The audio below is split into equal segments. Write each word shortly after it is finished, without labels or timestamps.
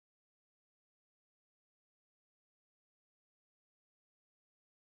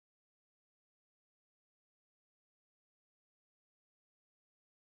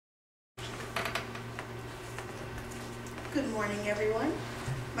Good morning, everyone.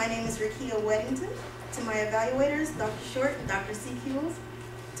 My name is Rakia Weddington. To my evaluators, Dr. Short and Dr. Sequels,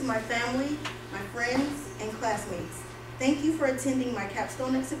 to my family, my friends, and classmates, thank you for attending my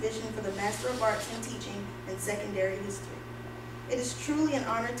capstone exhibition for the Master of Arts in Teaching in Secondary History. It is truly an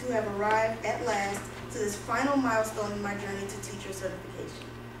honor to have arrived at last to this final milestone in my journey to teacher certification.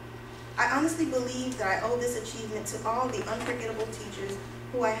 I honestly believe that I owe this achievement to all the unforgettable teachers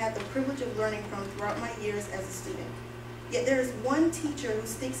who I had the privilege of learning from throughout my years as a student. Yet there is one teacher who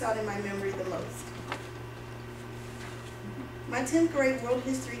sticks out in my memory the most. My 10th grade world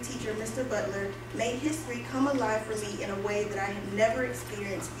history teacher, Mr. Butler, made history come alive for me in a way that I had never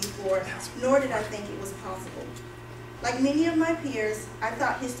experienced before, nor did I think it was possible. Like many of my peers, I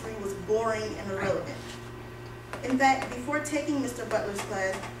thought history was boring and irrelevant. In fact, before taking Mr. Butler's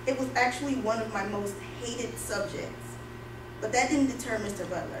class, it was actually one of my most hated subjects. But that didn't deter Mr.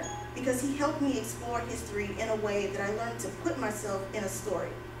 Butler, because he helped me explore history in a way that I learned to put myself in a story.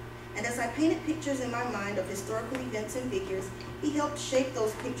 And as I painted pictures in my mind of historical events and figures, he helped shape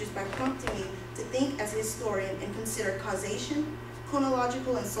those pictures by prompting me to think as a historian and consider causation,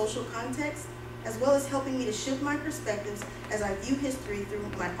 chronological and social context, as well as helping me to shift my perspectives as I view history through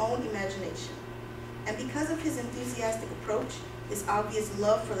my own imagination. And because of his enthusiastic approach, his obvious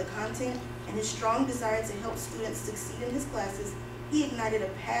love for the content, and his strong desire to help students succeed in his classes, he ignited a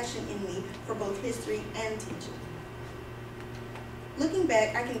passion in me for both history and teaching. Looking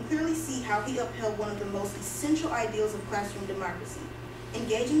back, I can clearly see how he upheld one of the most essential ideals of classroom democracy,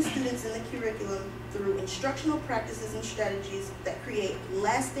 engaging students in the curriculum through instructional practices and strategies that create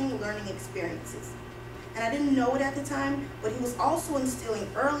lasting learning experiences. And I didn't know it at the time, but he was also instilling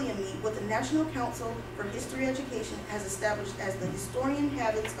early in me what the National Council for History Education has established as the historian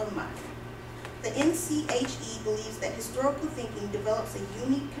habits of mind. The NCHE believes that historical thinking develops a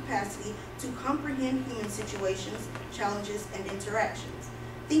unique capacity to comprehend human situations, challenges, and interactions.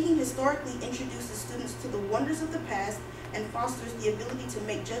 Thinking historically introduces students to the wonders of the past and fosters the ability to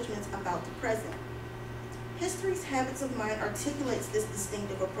make judgments about the present. History's habits of mind articulates this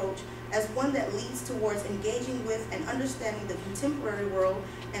distinctive approach as one that leads towards engaging with and understanding the contemporary world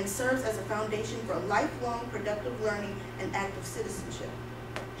and serves as a foundation for lifelong productive learning and active citizenship.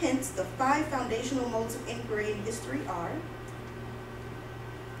 Hence, the 5 foundational modes of inquiry in history are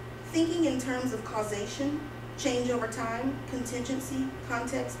thinking in terms of causation, change over time, contingency,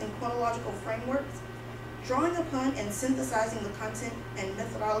 context, and chronological frameworks, drawing upon and synthesizing the content and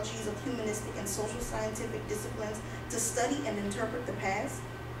methodologies of humanistic and social scientific disciplines to study and interpret the past,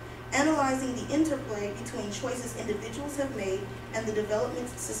 analyzing the interplay between choices individuals have made and the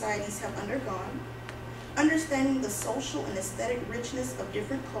developments societies have undergone, understanding the social and aesthetic richness of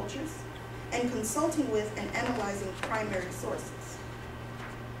different cultures, and consulting with and analyzing primary sources.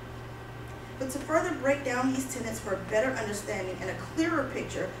 But to further break down these tenets for a better understanding and a clearer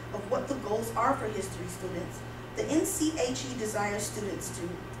picture of what the goals are for history students, the NCHE desires students to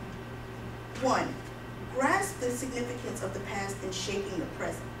 1. Grasp the significance of the past in shaping the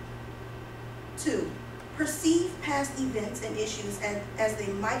present. 2. Perceive past events and issues as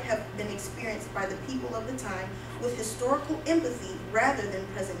they might have been experienced by the people of the time with historical empathy rather than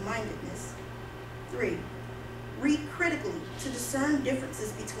present-mindedness. 3. Read critically to discern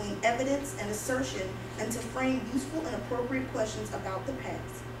differences between evidence and assertion and to frame useful and appropriate questions about the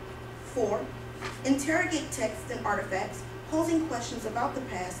past. 4. Interrogate texts and artifacts, posing questions about the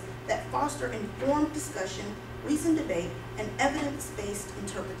past that foster informed discussion, reasoned debate, and evidence-based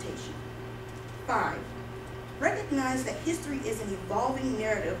interpretation. 5. Recognize that history is an evolving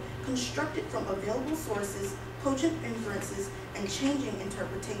narrative constructed from available sources, cogent inferences, and changing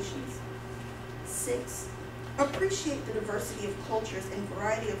interpretations. 6. Appreciate the diversity of cultures and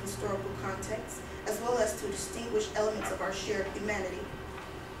variety of historical contexts, as well as to distinguish elements of our shared humanity.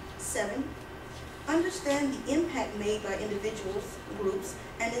 7. Understand the impact made by individuals, groups,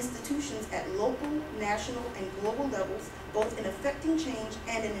 and institutions at local, national, and global levels, both in affecting change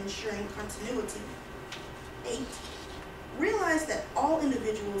and in ensuring continuity. 8. Realize that all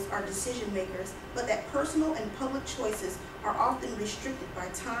individuals are decision makers, but that personal and public choices are often restricted by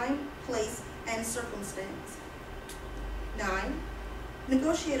time, place, and circumstance. 9.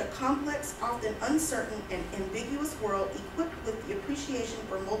 Negotiate a complex, often uncertain, and ambiguous world equipped with the appreciation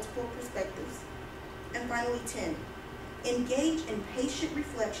for multiple perspectives. And finally, 10. Engage in patient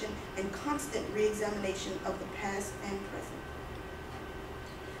reflection and constant re-examination of the past and present.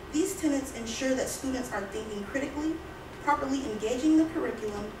 These tenets ensure that students are thinking critically, properly engaging the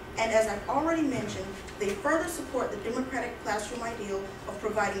curriculum, and as I've already mentioned, they further support the democratic classroom ideal of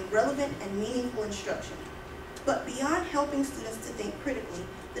providing relevant and meaningful instruction. But beyond helping students to think critically,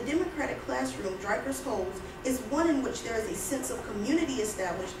 the democratic classroom Dreikers holds is one in which there is a sense of community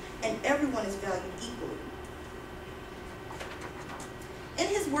established and everyone is valued equally. In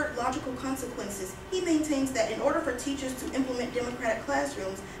his work, Logical Consequences, he maintains that in order for teachers to implement democratic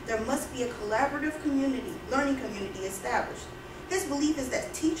classrooms, there must be a collaborative learning community established. His belief is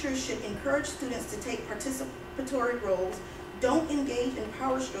that teachers should encourage students to take participatory roles, don't engage in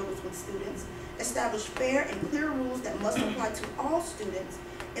power struggles with students, establish fair and clear rules that must apply to all students,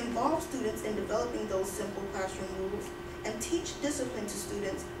 involve students in developing those simple classroom rules, and teach discipline to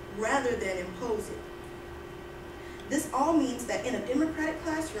students rather than impose it. This all means that in a democratic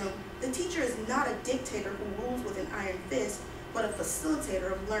classroom, the teacher is not a dictator who rules with an iron fist, but a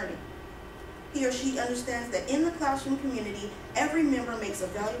facilitator of learning. He or she understands that in the classroom community, every member makes a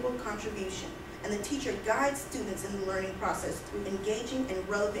valuable contribution, and the teacher guides students in the learning process through engaging and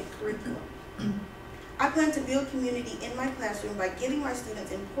relevant curriculum. I plan to build community in my classroom by giving my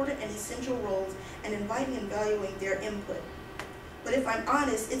students important and essential roles and inviting and valuing their input. But if I'm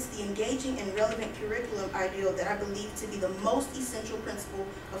honest, it's the engaging and relevant curriculum ideal that I believe to be the most essential principle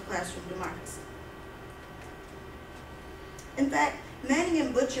of classroom democracy. In fact, Manning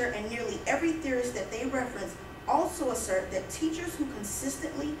and Butcher and nearly every theorist that they reference also assert that teachers who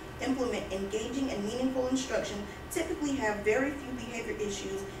consistently implement engaging and meaningful instruction typically have very few behavior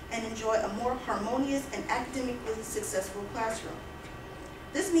issues and enjoy a more harmonious and academically successful classroom.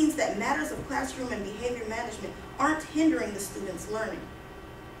 This means that matters of classroom and behavior management aren't hindering the students' learning.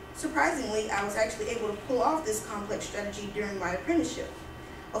 Surprisingly, I was actually able to pull off this complex strategy during my apprenticeship.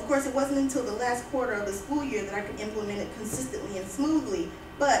 Of course, it wasn't until the last quarter of the school year that I could implement it consistently and smoothly,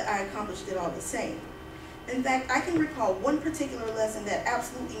 but I accomplished it all the same. In fact, I can recall one particular lesson that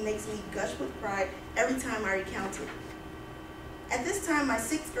absolutely makes me gush with pride every time I recount it. At this time, my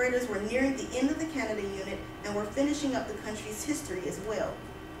 6th graders were nearing the end of the Canada unit and were finishing up the country's history as well.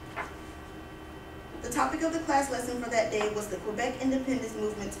 The topic of the class lesson for that day was the Quebec independence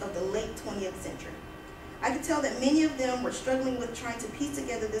movements of the late 20th century. I could tell that many of them were struggling with trying to piece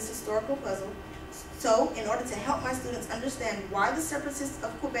together this historical puzzle. So, in order to help my students understand why the separatists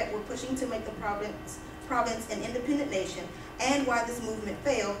of Quebec were pushing to make the province an independent nation and why this movement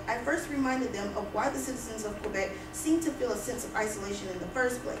failed, I first reminded them of why the citizens of Quebec seemed to feel a sense of isolation in the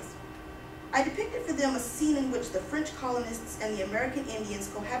first place. I depicted for them a scene in which the French colonists and the American Indians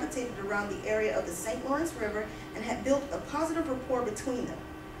cohabitated around the area of the St. Lawrence River and had built a positive rapport between them.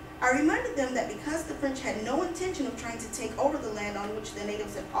 I reminded them that because the French had no intention of trying to take over the land on which the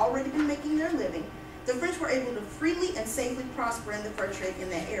natives had already been making their living, the French were able to freely and safely prosper in the fur trade in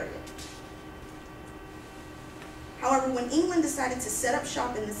that area. However, when England decided to set up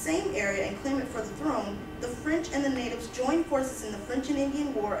shop in the same area and claim it for the throne, the French and the natives joined forces in the French and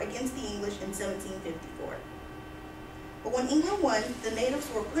Indian War against the English in 1754. But when England won, the natives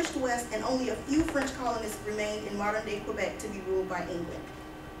were pushed west and only a few French colonists remained in modern-day Quebec to be ruled by England.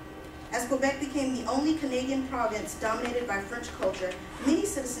 As Quebec became the only Canadian province dominated by French culture, many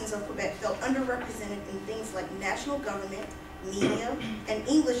citizens of Quebec felt underrepresented in things like national government, media, and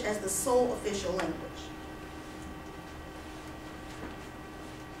English as the sole official language.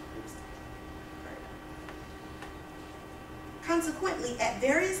 Consequently, at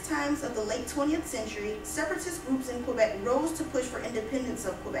various times of the late 20th century, separatist groups in Quebec rose to push for independence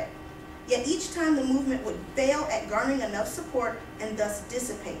of Quebec. Yet each time the movement would fail at garnering enough support and thus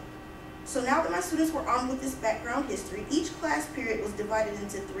dissipate. So now that my students were armed with this background history, each class period was divided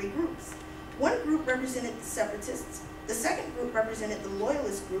into 3 groups. One group represented the separatists, the second group represented the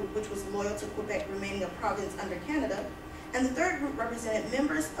loyalist group, which was loyal to Quebec remaining a province under Canada, and the third group represented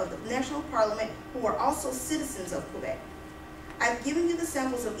members of the National Parliament who were also citizens of Quebec. I've given you the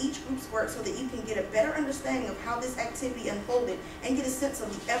samples of each group's work so that you can get a better understanding of how this activity unfolded and get a sense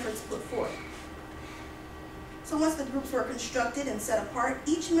of the efforts put forth. So once the groups were constructed and set apart,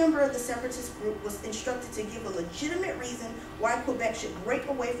 each member of the separatist group was instructed to give a legitimate reason why Quebec should break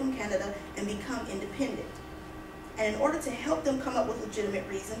away from Canada and become independent. And in order to help them come up with legitimate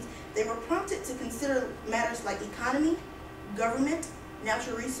reasons, they were prompted to consider matters like economy, government,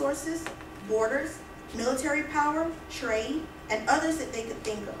 natural resources, borders, military power, trade, and others that they could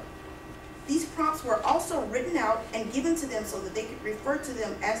think of. These prompts were also written out and given to them so that they could refer to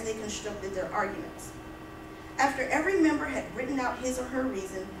them as they constructed their arguments. After every member had written out his or her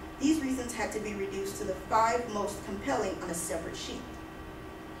reason, these reasons had to be reduced to the 5 most compelling on a separate sheet.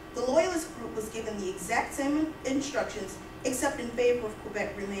 The loyalist group was given the exact same instructions, except in favor of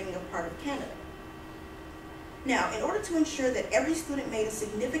Quebec remaining a part of Canada. Now, in order to ensure that every student made a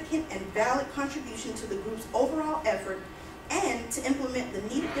significant and valid contribution to the group's overall effort, and to implement the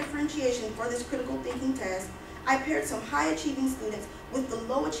needed differentiation for this critical thinking task, I paired some high-achieving students with the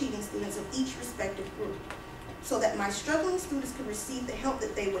low-achieving students of each respective group, so that my struggling students could receive the help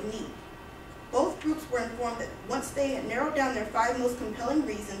that they would need. Both groups were informed that once they had narrowed down their 5 most compelling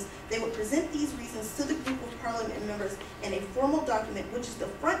reasons, they would present these reasons to the group of Parliament members in a formal document, which is the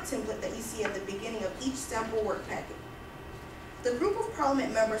front template that you see at the beginning of each sample work packet. The group of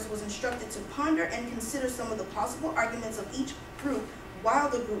Parliament members was instructed to ponder and consider some of the possible arguments of each group while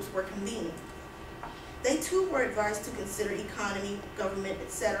the groups were convening. They too were advised to consider economy, government,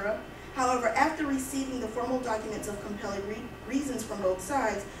 etc. However, after receiving the formal documents of compelling reasons from both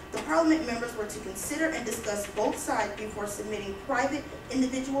sides, the Parliament members were to consider and discuss both sides before submitting private,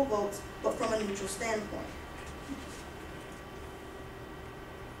 individual votes, but from a neutral standpoint.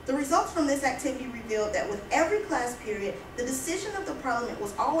 The results from this activity revealed that with every class period, the decision of the Parliament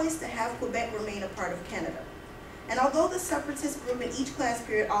was always to have Quebec remain a part of Canada. And although the separatist group in each class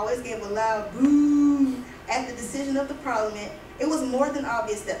period always gave a loud boo at the decision of the Parliament, it was more than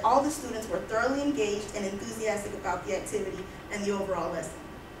obvious that all the students were thoroughly engaged and enthusiastic about the activity and the overall lesson.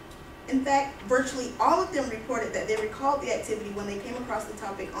 In fact, virtually all of them reported that they recalled the activity when they came across the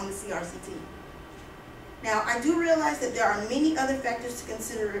topic on the CRCT. Now, I do realize that there are many other factors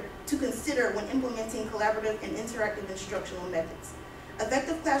to consider when implementing collaborative and interactive instructional methods.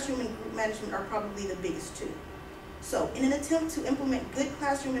 Effective classroom and group management are probably the biggest two. So, in an attempt to implement good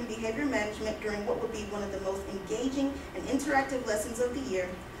classroom and behavior management during what would be one of the most engaging and interactive lessons of the year,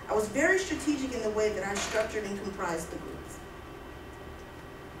 I was very strategic in the way that I structured and comprised the groups.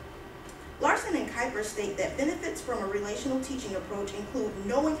 Larson and Kuiper state that benefits from a relational teaching approach include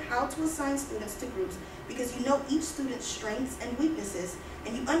knowing how to assign students to groups because you know each student's strengths and weaknesses,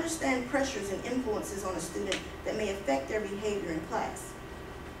 and you understand pressures and influences on a student that may affect their behavior in class.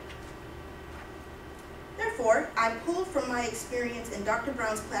 Therefore, I pulled from my experience in Dr.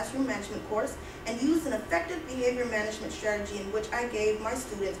 Brown's classroom management course and used an effective behavior management strategy in which I gave my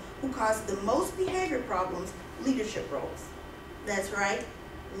students who caused the most behavior problems leadership roles. That's right,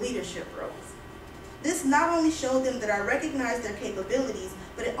 leadership roles. This not only showed them that I recognized their capabilities,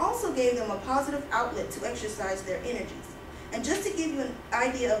 but it also gave them a positive outlet to exercise their energies. And just to give you an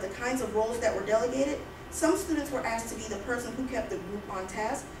idea of the kinds of roles that were delegated, some students were asked to be the person who kept the group on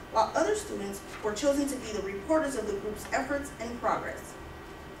task, while other students were chosen to be the reporters of the group's efforts and progress.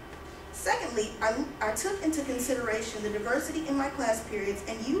 Secondly, I took into consideration the diversity in my class periods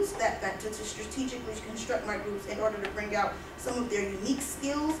and used that factor to strategically construct my groups in order to bring out some of their unique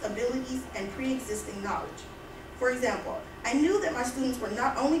skills, abilities, and pre-existing knowledge. For example, I knew that my students were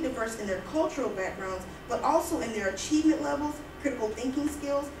not only diverse in their cultural backgrounds, but also in their achievement levels, critical thinking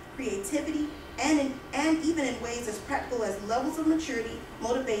skills, creativity, and even in ways as practical as levels of maturity,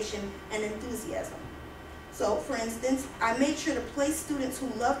 motivation, and enthusiasm. So, for instance, I made sure to place students who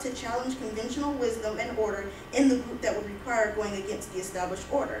love to challenge conventional wisdom and order in the group that would require going against the established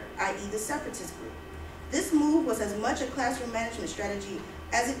order, i.e. the separatist group. This move was as much a classroom management strategy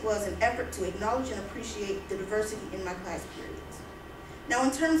as it was an effort to acknowledge and appreciate the diversity in my class periods. Now,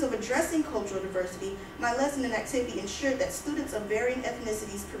 in terms of addressing cultural diversity, my lesson and activity ensured that students of varying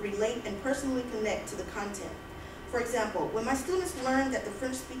ethnicities could relate and personally connect to the content. For example, when my students learned that the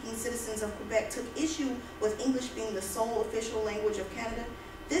French-speaking citizens of Quebec took issue with English being the sole official language of Canada,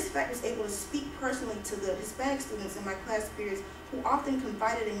 this fact was able to speak personally to the Hispanic students in my class periods who often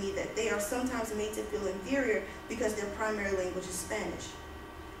confided in me that they are sometimes made to feel inferior because their primary language is Spanish.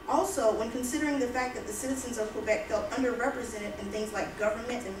 Also, when considering the fact that the citizens of Quebec felt underrepresented in things like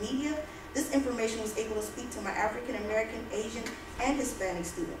government and media, this information was able to speak to my African American, Asian, and Hispanic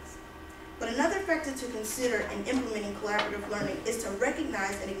students. But another factor to consider in implementing collaborative learning is to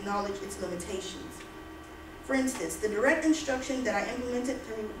recognize and acknowledge its limitations. For instance, the direct instruction that I implemented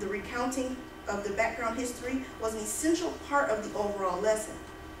through the recounting of the background history was an essential part of the overall lesson.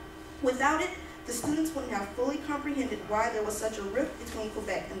 Without it, the students wouldn't have fully comprehended why there was such a rift between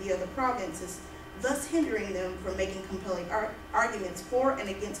Quebec and the other provinces, thus hindering them from making compelling arguments for and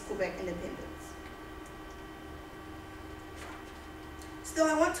against Quebec independence. Still,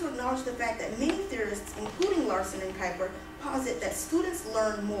 I want to acknowledge the fact that many theorists, including Larson and Kuiper, posit that students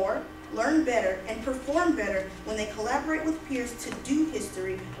learn more, learn better, and perform better when they collaborate with peers to do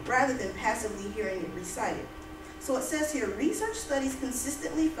history rather than passively hearing it recited. So it says here, research studies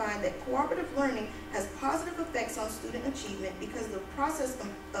consistently find that cooperative learning has positive effects on student achievement because the process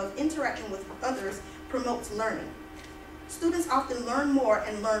of interaction with others promotes learning. Students often learn more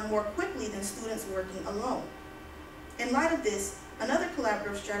and learn more quickly than students working alone. In light of this, another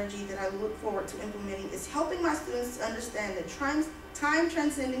collaborative strategy that I look forward to implementing is helping my students to understand the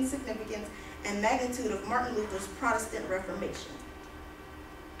time-transcending significance and magnitude of Martin Luther's Protestant Reformation.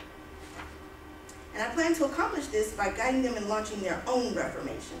 And and I plan to accomplish this by guiding them in launching their own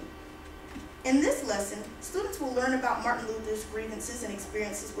Reformation. In this lesson, students will learn about Martin Luther's grievances and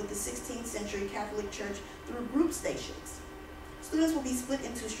experiences with the 16th century Catholic Church through group stations. Students will be split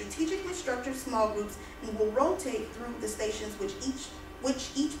into strategically structured small groups and will rotate through the stations which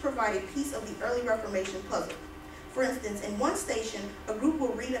each provide a piece of the early Reformation puzzle. For instance, in one station, a group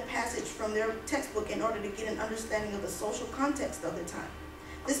will read a passage from their textbook in order to get an understanding of the social context of the time.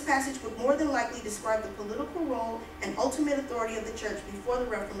 This passage would more than likely describe the political role and ultimate authority of the church before the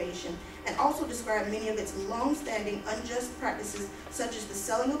Reformation, and also describe many of its long-standing unjust practices, such as the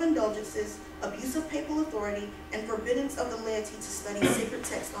selling of indulgences, abuse of papal authority, and forbiddance of the laity to study sacred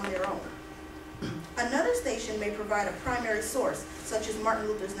texts on their own. Another station may provide a primary source, such as Martin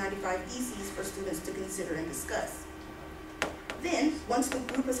Luther's 95 Theses for students to consider and discuss. Then, once the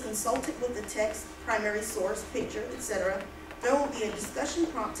group has consulted with the text, primary source, picture, etc., there will be a discussion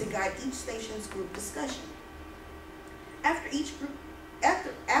prompt to guide each station's group discussion. After each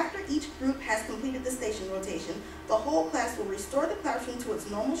group has completed the station rotation, the whole class will restore the classroom to its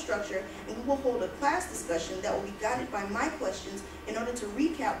normal structure, and we will hold a class discussion that will be guided by my questions in order to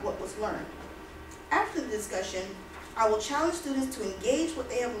recap what was learned. After the discussion, I will challenge students to engage what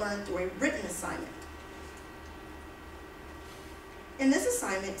they have learned through a written assignment. In this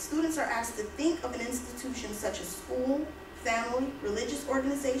assignment, students are asked to think of an institution such as school, family, religious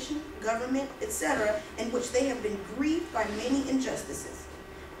organization, government, etc., in which they have been grieved by many injustices.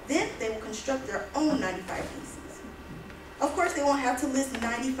 Then they will construct their own 95 Theses. Of course, they won't have to list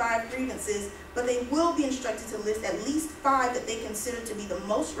 95 grievances, but they will be instructed to list at least 5 that they consider to be the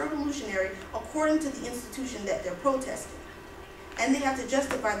most revolutionary according to the institution that they're protesting. And they have to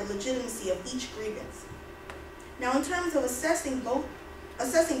justify the legitimacy of each grievance. Now, in terms of assessing both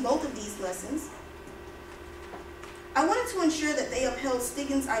of these lessons, I wanted to ensure that they upheld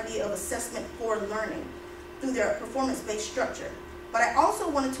Stiggin's idea of assessment for learning through their performance-based structure, but I also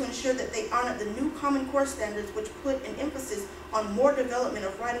wanted to ensure that they honored the new Common Core standards, which put an emphasis on more development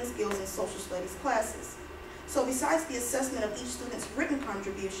of writing skills in social studies classes. So besides the assessment of each student's written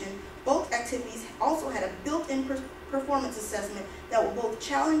contribution, both activities also had a built-in performance assessment that will both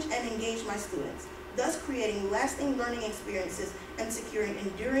challenge and engage my students, thus creating lasting learning experiences and securing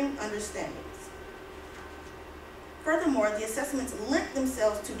enduring understandings. Furthermore, the assessments lent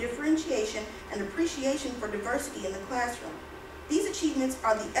themselves to differentiation and appreciation for diversity in the classroom. These achievements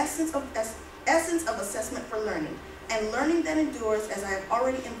are the essence of assessment for learning, and learning that endures, as I have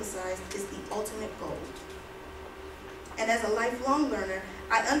already emphasized, is the ultimate goal. And as a lifelong learner,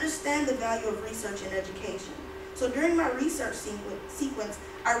 I understand the value of research in education. So during my research sequence,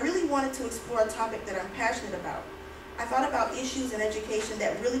 I really wanted to explore a topic that I'm passionate about. I thought about issues in education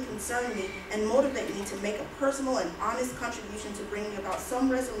that really concern me and motivate me to make a personal and honest contribution to bringing about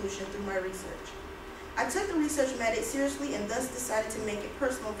some resolution through my research. I took the research mandate seriously and thus decided to make it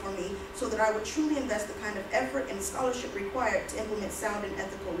personal for me so that I would truly invest the kind of effort and scholarship required to implement sound and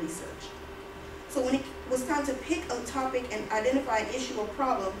ethical research. So when it was time to pick a topic and identify an issue or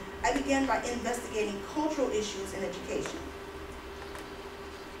problem, I began by investigating cultural issues in education.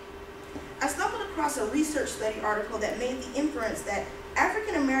 I stumbled across a research study article that made the inference that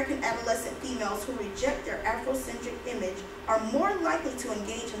African American adolescent females who reject their Afrocentric image are more likely to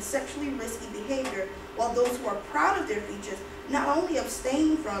engage in sexually risky behavior, while those who are proud of their features not only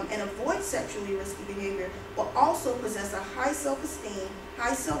abstain from and avoid sexually risky behavior, but also possess a high self-esteem,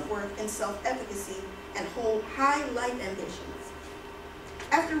 high self-worth, and self-efficacy, and hold high life ambitions.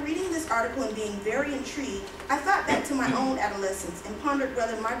 After reading this article and being very intrigued, I thought back to my own adolescence and pondered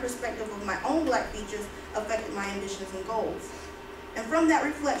whether my perspective of my own black features affected my ambitions and goals. And from that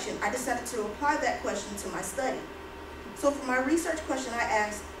reflection, I decided to apply that question to my study. So for my research question, I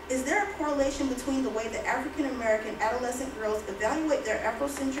asked, is there a correlation between the way that African American adolescent girls evaluate their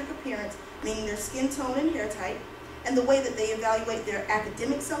Afrocentric appearance, meaning their skin tone and hair type, and the way that they evaluate their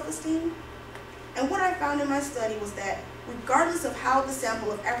academic self-esteem? And what I found in my study was that regardless of how the sample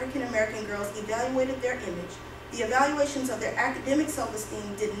of African American girls evaluated their image, the evaluations of their academic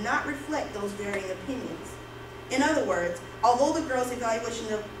self-esteem did not reflect those varying opinions. In other words, although the girls'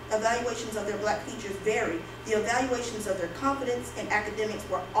 evaluations of their black features varied, the evaluations of their confidence and academics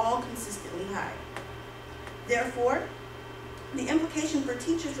were all consistently high. Therefore, the implication for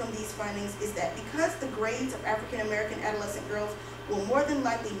teachers from these findings is that because the grades of African American adolescent girls will more than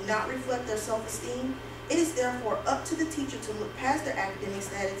likely not reflect their self-esteem, it is therefore up to the teacher to look past their academic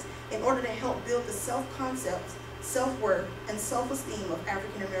status in order to help build the self-concepts, self-worth, and self-esteem of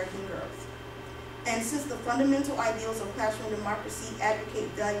African American girls. And since the fundamental ideals of classroom democracy advocate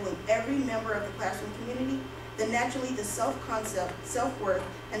valuing every member of the classroom community, then naturally the self-concept, self-worth,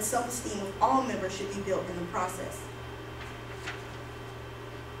 and self-esteem of all members should be built in the process.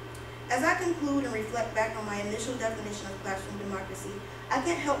 As I conclude and reflect back on my initial definition of classroom democracy, I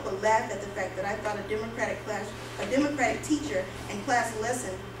can't help but laugh at the fact that I thought a democratic teacher and class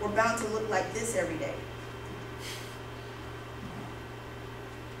lesson were bound to look like this every day.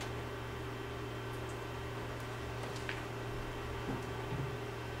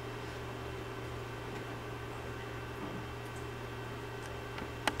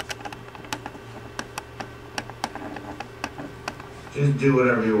 Just do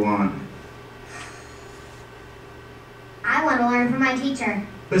whatever you want. I want to learn from my teacher.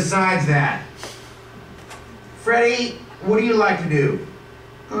 Besides that, Freddie, what do you like to do?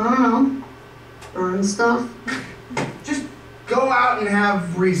 I don't know. Learn stuff. Just go out and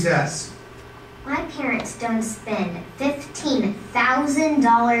have recess. My parents don't spend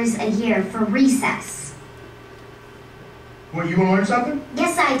 $15,000 a year for recess. What, you want to learn something?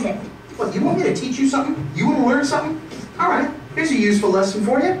 Yes, I do. What, you want me to teach you something? You want to learn something? All right, here's a useful lesson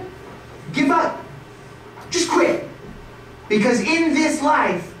for you. Give up. Just quit. Because in this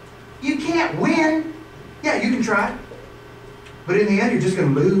life, you can't win. Yeah, you can try. But in the end, you're just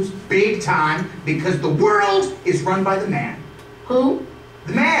going to lose big time because the world is run by the man. Who?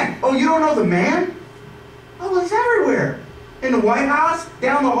 The man. Oh, you don't know the man? Oh, he's everywhere. In the White House,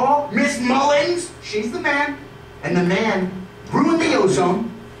 down the hall, Miss Mullins, she's the man. And the man ruined the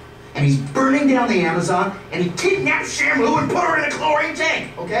ozone, and he's burning down the Amazon, and he kidnapped Shamu and put her in a chlorine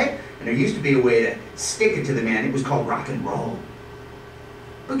tank, okay? And there used to be a way to stick it to the man. It was called rock and roll.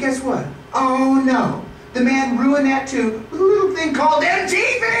 But guess what? Oh no. The man ruined that too with a little thing called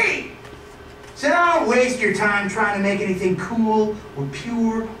MTV! So don't waste your time trying to make anything cool or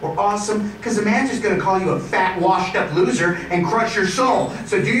pure or awesome, because the man's just going to call you a fat, washed-up loser and crush your soul.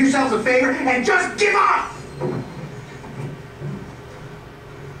 So do yourselves a favor and just give up!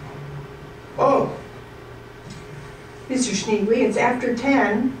 Oh. Mr. Schneebly, it's after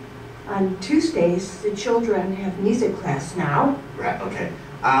 10. On Tuesdays, the children have music class now. Right, okay.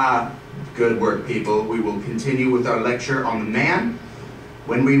 Good work, people. We will continue with our lecture on the man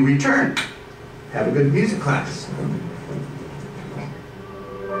when we return. Have a good music class.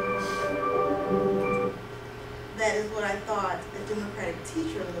 That is what I thought a democratic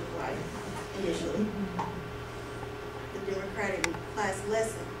teacher looked like initially. The democratic class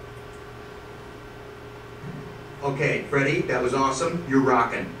lesson. Okay, Freddie, that was awesome. You're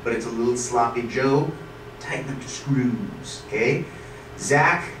rocking, but it's a little sloppy Joe. Tighten up the screws, okay?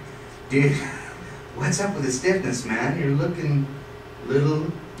 Zach, dude, what's up with the stiffness, man? You're looking a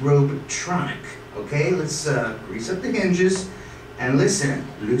little robotronic, okay? Let's grease up the hinges and listen.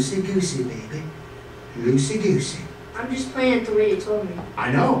 Loosey-goosey, baby. Loosey-goosey. I'm just playing it the way you told me. I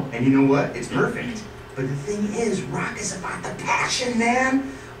know, and you know what? It's perfect. But the thing is, rock is about the passion,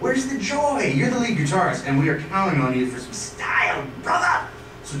 man. Where's the joy? You're the lead guitarist, and we are counting on you for some style, brother!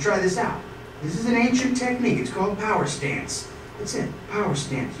 So try this out. This is an ancient technique. It's called power stance. That's it. Power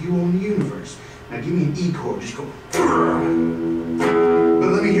stance. You own the universe. Now give me an E chord. Just go. But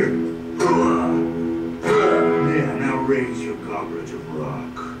let me hear it. Yeah, now raise your goblet of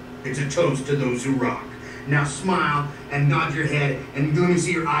rock. It's a toast to those who rock. Now smile and nod your head and let me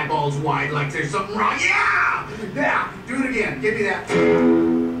see your eyeballs wide like there's something wrong. Yeah! Now, do it again. Give me that.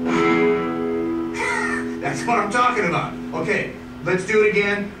 That's what I'm talking about. Okay, let's do it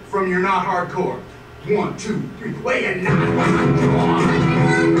again from your not hardcore. 1, 2, 3. Wait, you're not hardcore.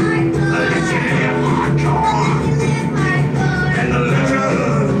 Let's get hardcore. And the letter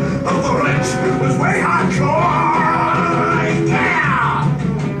of the wrench was way hardcore. Yeah!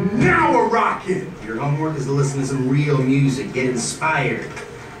 Now we're rocking. Your homework is to listen to some real music. Get inspired.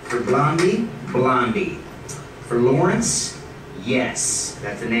 For Blondie, Blondie. For Lawrence, yes.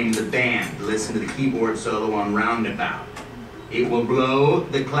 That's the name of the band. Listen to the keyboard solo on Roundabout. It will blow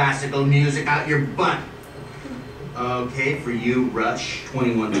the classical music out your butt. Okay, for you, Rush,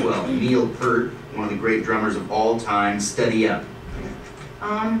 2112. Neil Peart, one of the great drummers of all time. Study up.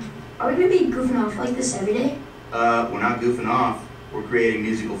 Are we gonna be goofing off like this every day? We're not goofing off. We're creating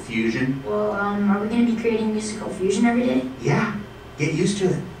musical fusion. Well, are we gonna be creating musical fusion every day? Yeah, get used to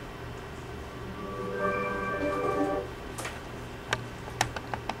it.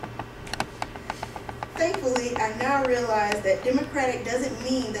 Thankfully, I now realize that democratic doesn't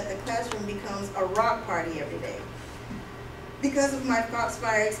mean that the classroom becomes a rock party every day. Because of my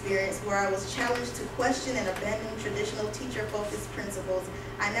Foxfire experience where I was challenged to question and abandon traditional teacher-focused principles,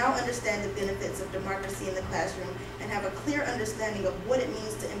 I now understand the benefits of democracy in the classroom and have a clear understanding of what it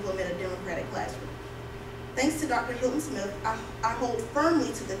means to implement a democratic classroom. Thanks to Dr. Hilton Smith, I hold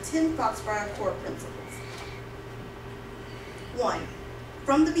firmly to the 10 Foxfire core principles. 1.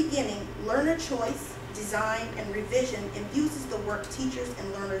 From the beginning, learner choice, design, and revision infuses the work teachers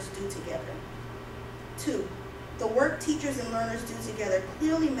and learners do together. 2. The work teachers and learners do together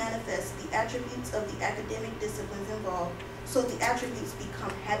clearly manifests the attributes of the academic disciplines involved, so the attributes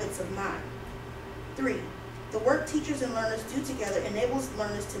become habits of mind. 3. The work teachers and learners do together enables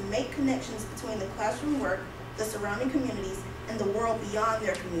learners to make connections between the classroom work, the surrounding communities, and the world beyond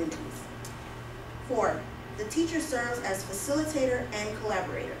their communities. 4. The teacher serves as facilitator and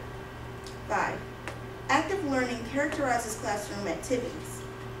collaborator. 5. Active learning characterizes classroom activities.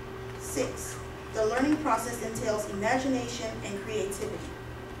 6. The learning process entails imagination and creativity.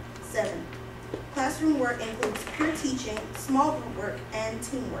 7. Classroom work includes peer teaching, small group work, and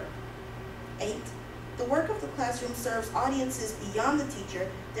teamwork. 8. The work of the classroom serves audiences beyond the teacher,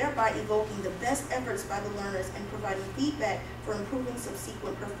 thereby evoking the best efforts by the learners and providing feedback for improving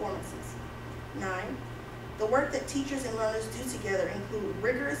subsequent performances. 9. The work that teachers and learners do together include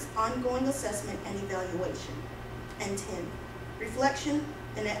rigorous, ongoing assessment and evaluation. And 10. Reflection,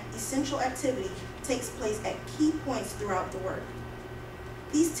 an essential activity, takes place at key points throughout the work.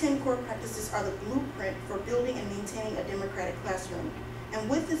 These 10 core practices are the blueprint for building and maintaining a democratic classroom. And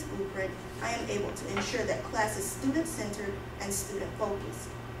with this blueprint, I am able to ensure that class is student-centered and student-focused.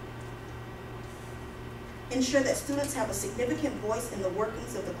 Ensure that students have a significant voice in the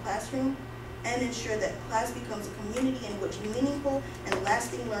workings of the classroom, and ensure that class becomes a community in which meaningful and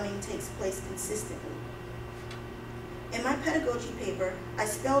lasting learning takes place consistently. In my pedagogy paper, I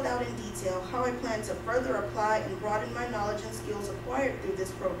spelled out in detail how I plan to further apply and broaden my knowledge and skills acquired through this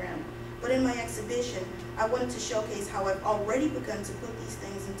program. But in my exhibition, I wanted to showcase how I've already begun to put these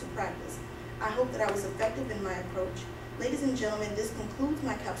things into practice. I hope that I was effective in my approach. Ladies and gentlemen, this concludes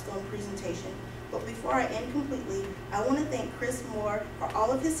my capstone presentation. But before I end completely, I want to thank Chris Moore for all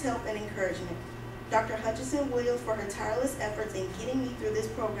of his help and encouragement, Dr. Hutchinson Williams for her tireless efforts in getting me through this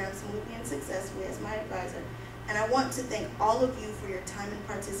program smoothly and successfully as my advisor, and I want to thank all of you for your time and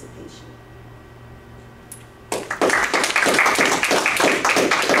participation.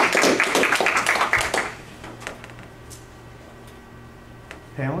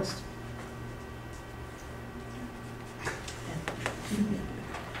 Panelists?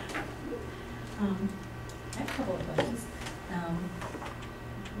 I have a couple of questions.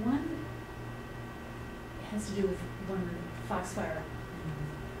 One has to do with one of the Foxfire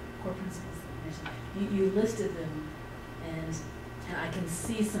core principles that you mentioned. You listed them, and I can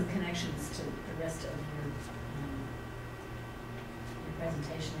see some connections to the rest of your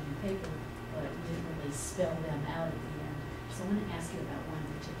presentation and your paper, but you didn't really spell them out at the end. So I want to ask you about one in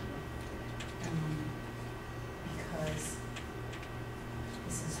particular, because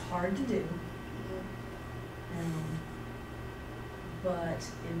this is hard to do. But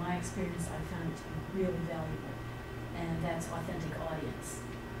in my experience, I found it to be really valuable, and that's authentic audience.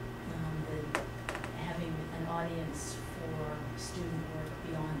 Having an audience for student work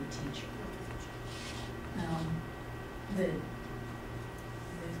beyond the teacher. The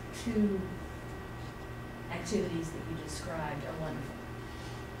two activities that you described are wonderful.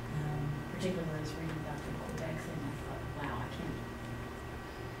 Particularly when I was reading about the Quebec thing, I thought, wow,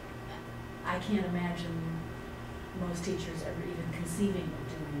 I can't imagine most teachers ever even conceiving of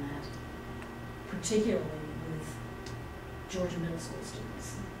doing that, particularly with Georgia middle school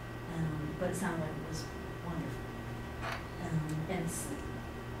students. But it sounded like it was wonderful. And it's,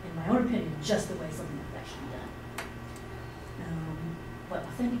 in my own opinion, just the way something like that should be done. But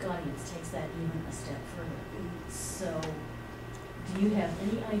authentic audience takes that even a step further. So, do you have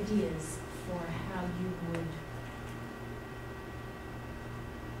any ideas for how you would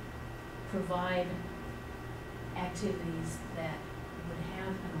provide activities that would have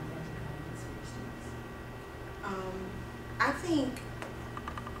an authentic audience for your students? I think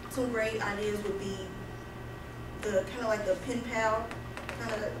some great ideas would be the kind of like the pen pal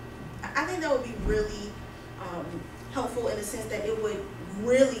kind of. I think that would be really helpful in the sense that it would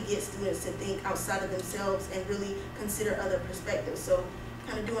really get students to think outside of themselves and really consider other perspectives. So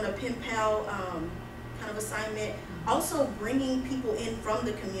kind of doing a pen pal kind of assignment. Also bringing people in from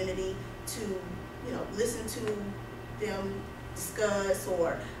the community to, listen to them discuss,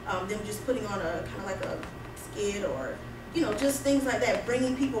 or them just putting on a kind of like a skit, or, just things like that,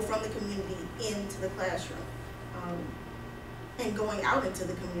 bringing people from the community into the classroom, and going out into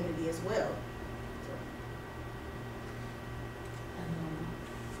the community as well.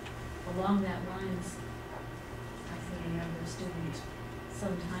 Along that lines, I think a younger student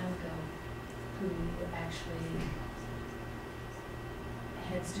some time ago who actually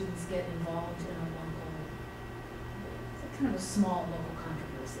had students get involved in a local, kind of a small local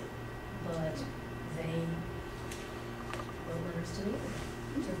controversy, but they were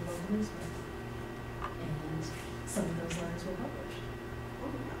newspaper. And some of those letters were published. Oh,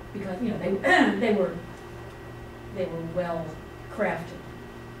 wow. Because, you know, they were well crafted.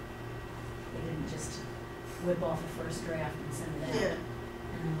 They didn't just whip off a first draft and send it out. Yeah.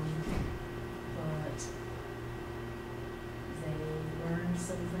 But they learned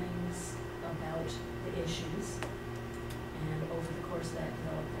some things about the issues, and over the course of that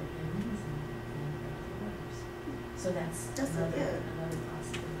developed their opinions and wrote the letters. So that's another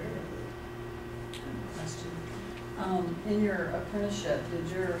possibility. Question. In your apprenticeship, did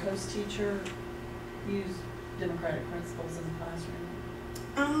your host teacher use democratic principles in the classroom?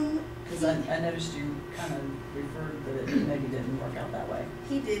 Because I noticed you kind of referred that it maybe didn't work out that way.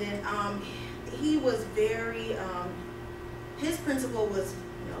 He didn't. He was very, his principle was,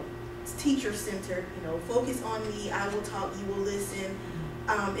 you know, teacher-centered, you know, focus on me, I will talk, you will listen.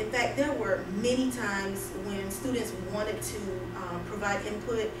 In fact, there were many times when students wanted to provide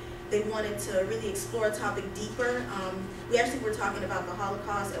input, they wanted to really explore a topic deeper. We actually were talking about the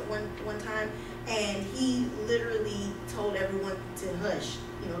Holocaust at one time, and he literally told everyone to hush,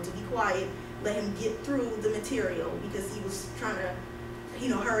 you know, to be quiet, let him get through the material, because he was trying to, you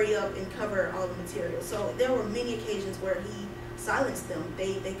know, hurry up and cover all the material. So there were many occasions where he silenced them.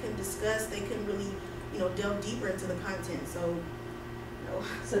 They couldn't discuss, they couldn't really, you know, delve deeper into the content. So, you know.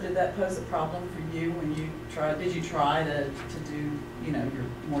 So did that pose a problem for you when you tried, did you try to do, you know, your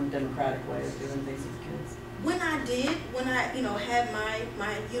more democratic way of doing things with kids? When I did, when I, you know, had my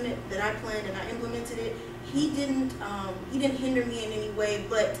unit that I planned and I implemented it, he didn't hinder me in any way,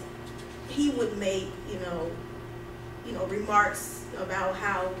 but he would make, you know, remarks about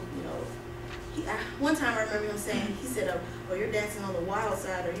how, you know, one time I remember him saying, he said, oh, you're dancing on the wild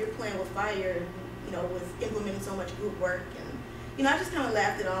side, or you're playing with fire, you know, with implementing so much group work. And, you know, I just kind of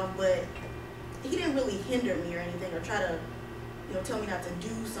laughed it off, but he didn't really hinder me or anything, or try to, you know, tell me not to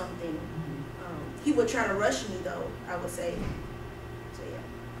do something. He would try to rush me, though, I would say. So, yeah.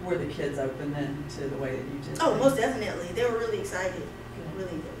 Were the kids open then to the way that you did? Oh, most definitely. They were really excited, Good.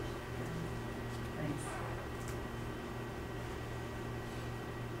 really engaged. Thanks.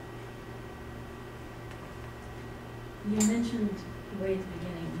 You mentioned way at the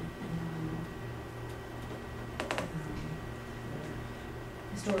beginning the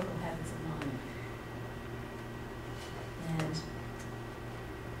historical habits of mind, and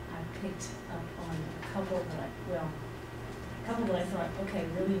I picked up on a couple that I thought, okay,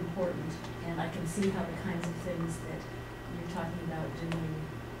 really important, and I can see how the kinds of things that you're talking about doing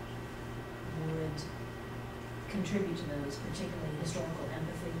would contribute to those, particularly historical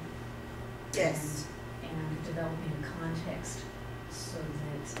empathy. Yes. And developing a context so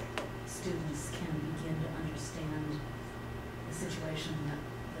that students can begin to understand the situation that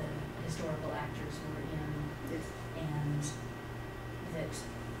the historical actors were in. Yes. And that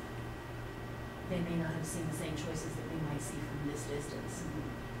they may not have seen the same choices that we might see from this distance.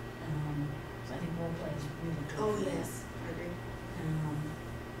 So I think role play is really good Oh, for that. yes, I agree.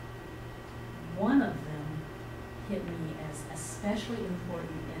 One of them hit me as especially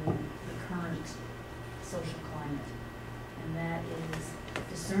important in the current social climate, and that is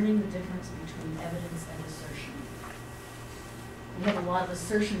discerning the difference between evidence and assertion. We have a lot of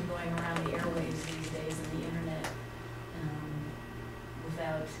assertion going around the airwaves these days and the internet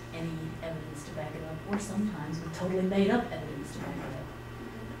without any evidence to back it up, or sometimes with totally made up evidence to back it up.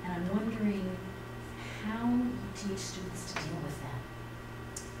 And I'm wondering how you teach students to deal with that.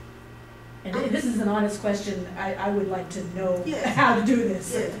 And this is an honest question. I would like to know how to do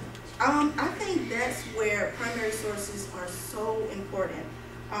this. Yeah. I think that's where primary sources are so important.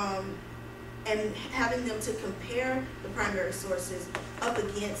 And having them to compare the primary sources up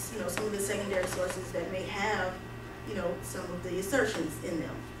against, you know, some of the secondary sources that may have, you know, some of the assertions in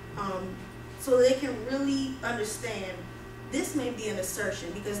them. So they can really understand this may be an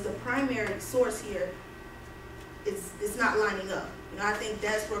assertion because the primary source here is not lining up. You know, I think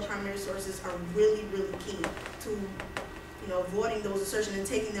that's where primary sources are really, really key to, you know, avoiding those assertions and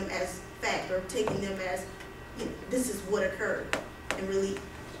taking them as fact, or taking them as, you know, this is what occurred, and really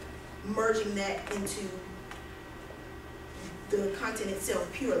merging that into the content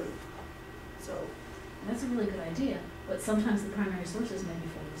itself purely. So that's a really good idea, but sometimes the primary sources may be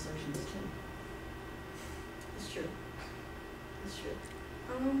full of assertions too. it's true. It's true.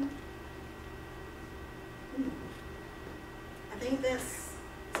 I think that's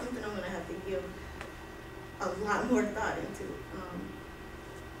something I'm gonna have to give a lot more thought into.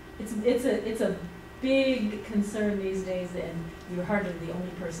 It's a big concern these days, and you're hardly the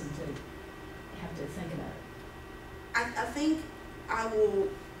only person to have to think about it. I think I will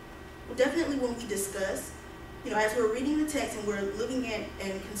definitely, when we discuss, you know, as we're reading the text and we're looking at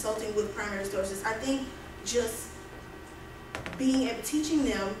and consulting with primary sources, I think just being able, teaching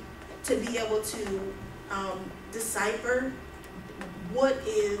them to be able to decipher what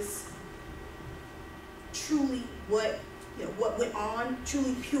is truly what went on,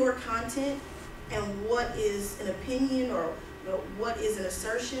 truly pure content, and what is an opinion or what is an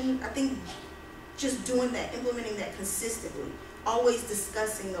assertion. I think just doing that, implementing that consistently, always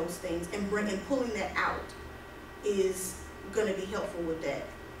discussing those things and pulling that out is going to be helpful with that.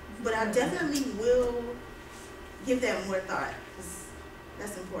 But I definitely will give that more thought.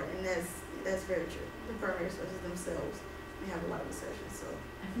 That's important, and that's very true. The primary sources themselves may have a lot of assertions, so.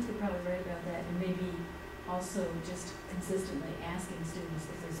 I think you're probably right about that, and maybe also just consistently asking students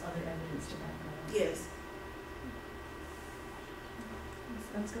if there's other evidence to back that up. Yes.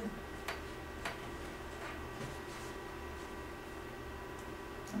 That's good.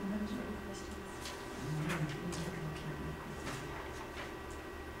 Someone has any questions?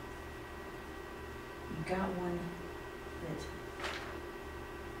 You got one that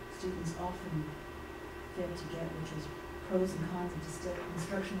students often fail to get, which is pros and cons of distilled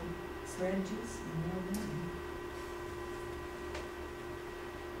instructional strategies. You nailed that.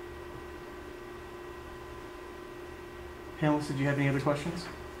 Panelists, did you have any other questions?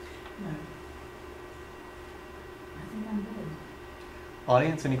 No. I think I'm good.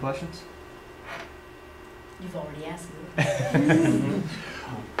 Audience, any questions? You've already asked me.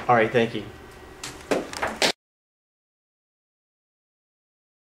 All right, thank you.